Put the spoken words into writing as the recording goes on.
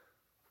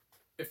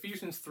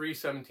Ephesians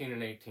 3:17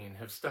 and 18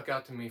 have stuck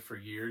out to me for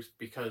years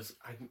because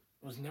I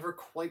was never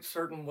quite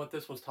certain what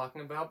this was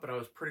talking about, but I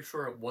was pretty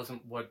sure it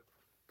wasn't what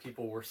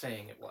people were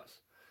saying it was.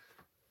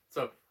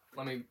 So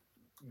let me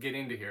get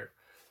into here.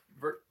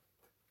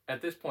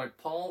 At this point,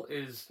 Paul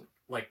is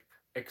like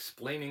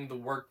explaining the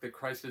work that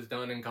Christ has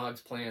done in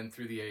God's plan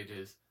through the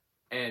ages,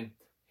 and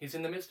he's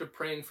in the midst of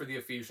praying for the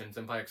Ephesians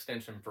and by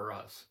extension for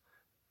us.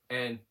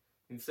 And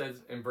he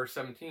says in verse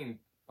 17,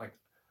 like,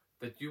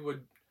 that you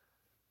would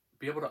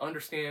be able to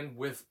understand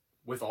with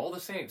all the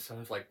saints. So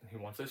it's like he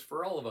wants this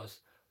for all of us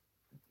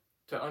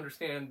to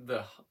understand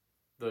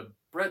the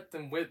breadth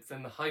and width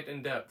and the height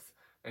and depth,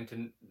 and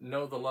to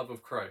know the love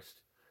of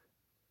Christ.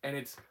 And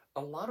it's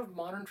a lot of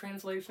modern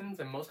translations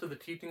and most of the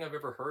teaching I've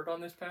ever heard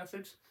on this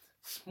passage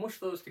smush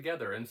those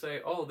together and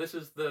say, oh, this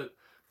is the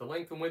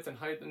length and width and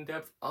height and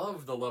depth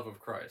of the love of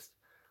Christ.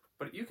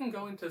 But you can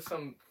go into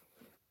some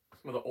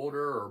of the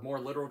older or more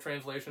literal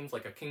translations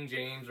like a King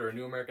James or a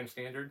New American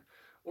Standard,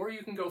 or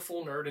you can go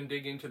full nerd and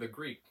dig into the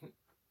Greek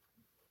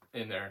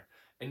in there,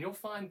 and you'll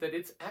find that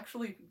it's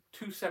actually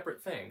two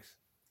separate things.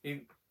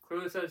 He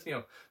clearly says,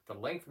 the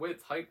length,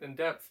 width, height, and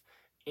depth,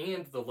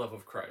 and the love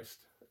of Christ.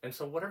 And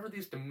so whatever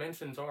these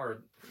dimensions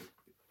are,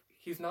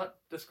 he's not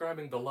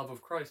describing the love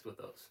of Christ with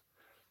those.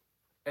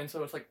 And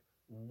so it's like,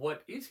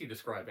 what is he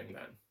describing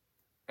then?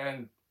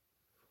 And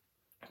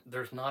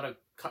there's not a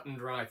cut and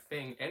dry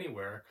thing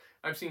anywhere.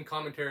 I've seen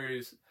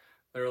commentaries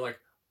that are like,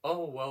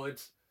 oh, well,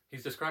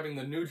 he's describing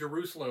the New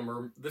Jerusalem,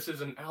 or this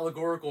is an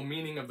allegorical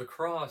meaning of the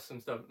cross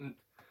and stuff. And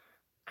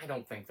I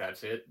don't think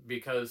that's it,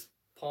 because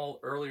Paul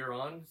earlier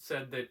on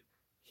said that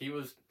he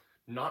was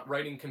not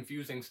writing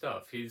confusing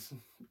stuff. He's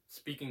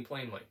speaking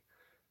plainly.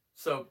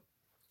 So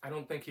I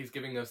don't think he's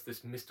giving us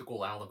this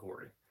mystical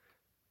allegory.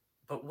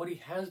 But what he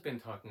has been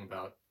talking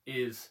about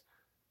is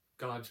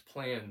God's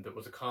plan that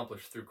was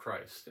accomplished through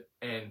Christ,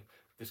 and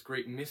this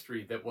great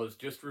mystery that was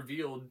just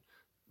revealed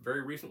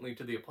very recently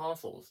to the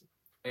apostles.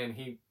 And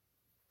he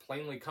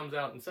plainly comes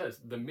out and says,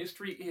 the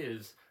mystery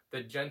is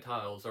that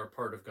Gentiles are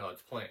part of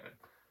God's plan.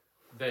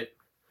 That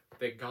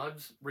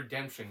God's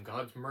redemption,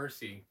 God's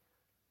mercy,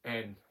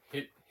 and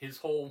his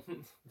whole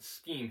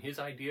scheme, his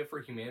idea for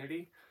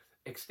humanity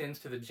extends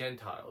to the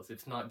Gentiles.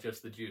 It's not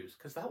just the Jews.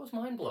 Because that was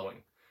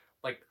mind-blowing.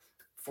 Like,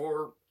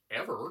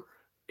 forever,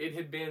 it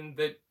had been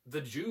that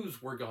the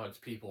Jews were God's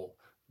people.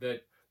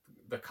 That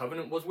the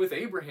covenant was with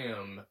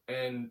Abraham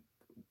and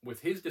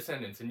with his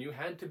descendants, and you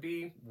had to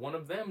be one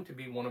of them to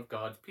be one of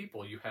God's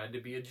people. You had to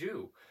be a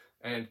Jew.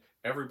 And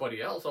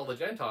everybody else, all the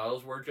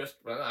Gentiles, were just,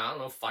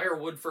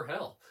 firewood for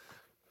hell.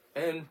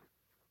 And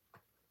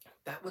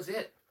that was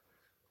it.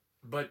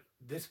 But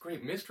this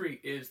great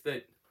mystery is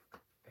that,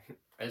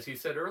 as he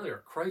said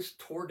earlier, Christ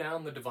tore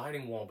down the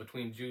dividing wall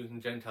between Jews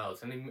and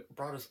Gentiles, and he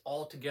brought us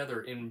all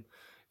together in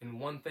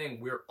one thing.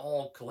 We're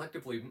all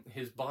collectively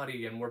his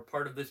body, and we're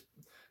part of this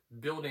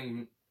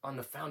building on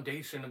the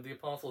foundation of the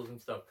apostles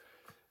and stuff.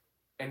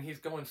 And he's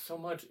going so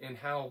much in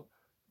how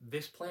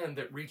this plan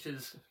that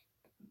reaches,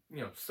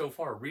 so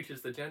far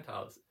reaches the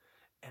Gentiles.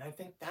 And I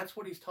think that's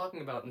what he's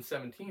talking about in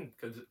 17,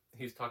 because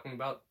he's talking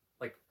about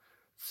like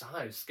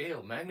size,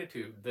 scale,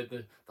 magnitude,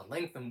 the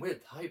length and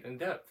width, height and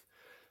depth.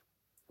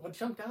 What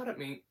jumped out at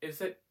me is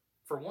that,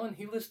 for one,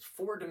 he lists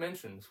 4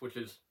 dimensions, which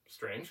is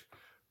strange.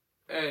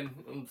 And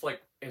it's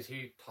like, is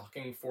he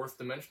talking fourth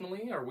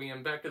dimensionally? Are we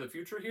in Back to the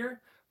Future here?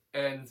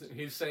 And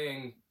he's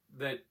saying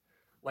that,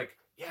 like,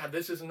 yeah,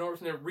 this is enormous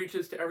and it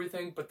reaches to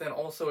everything, but then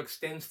also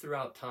extends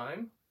throughout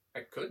time.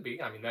 It could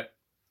be. I mean, that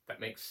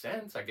makes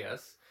sense, I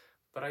guess.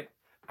 But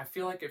I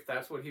feel like if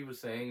that's what he was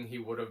saying, he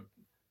would have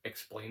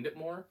explained it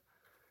more.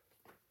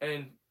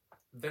 And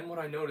then what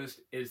I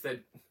noticed is that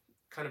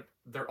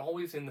they're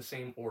always in the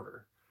same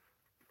order,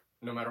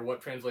 no matter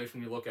what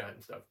translation you look at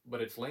and stuff.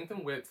 But it's length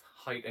and width,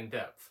 height and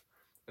depth.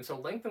 And so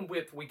length and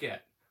width we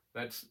get.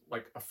 That's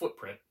like a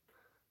footprint.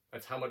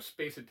 That's how much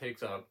space it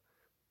takes up.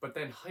 But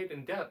then height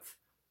and depth,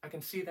 I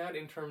can see that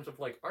in terms of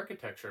like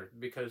architecture,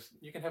 because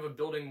you can have a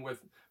building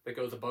that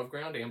goes above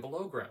ground and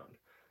below ground.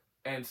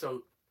 And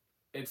so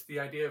it's the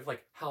idea of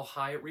like how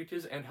high it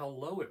reaches and how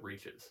low it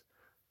reaches.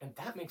 And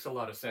that makes a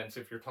lot of sense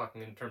if you're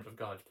talking in terms of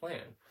God's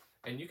plan.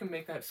 And you can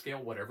make that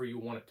scale whatever you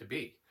want it to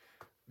be.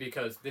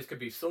 Because this could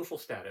be social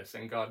status,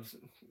 and God's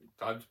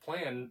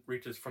plan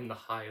reaches from the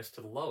highest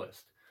to the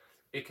lowest.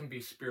 It can be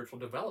spiritual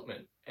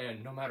development,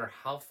 and no matter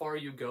how far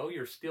you go,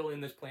 you're still in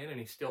this plan, and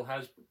he still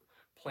has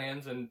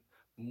plans and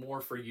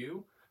more for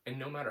you. And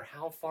no matter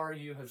how far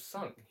you have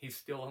sunk, he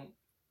still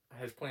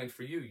has plans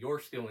for you. You're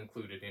still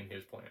included in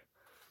his plan.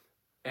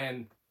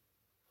 And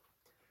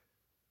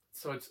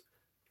so it's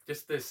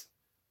just this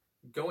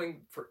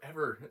going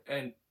forever,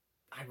 and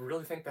I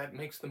really think that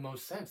makes the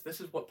most sense.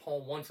 This is what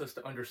Paul wants us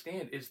to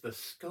understand, is the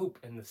scope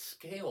and the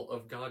scale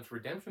of God's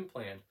redemption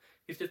plan.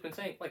 He's just been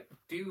saying, like,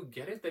 do you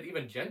get it that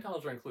even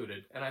Gentiles are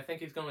included? And I think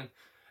he's going,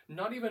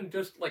 not even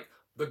just like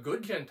the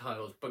good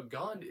Gentiles, but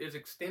God is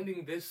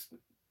extending this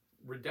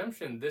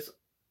redemption, this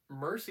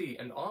mercy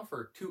and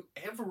offer to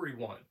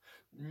everyone.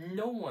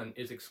 No one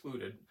is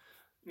excluded.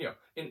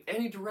 in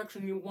any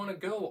direction you want to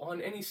go,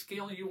 on any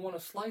scale you want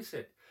to slice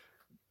it,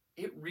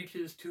 it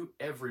reaches to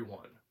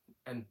everyone.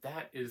 And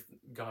that is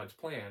God's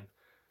plan.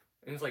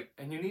 And it's like,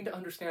 and you need to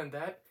understand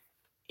that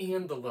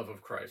and the love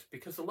of Christ,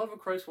 because the love of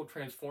Christ will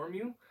transform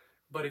you.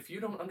 But if you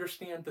don't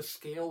understand the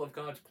scale of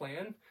God's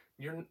plan,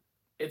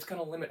 it's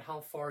going to limit how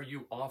far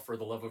you offer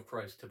the love of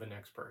Christ to the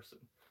next person.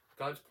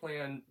 God's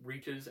plan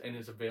reaches and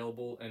is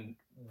available and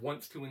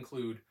wants to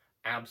include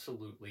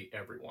absolutely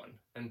everyone.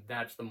 And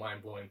that's the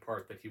mind-blowing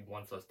part that he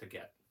wants us to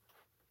get.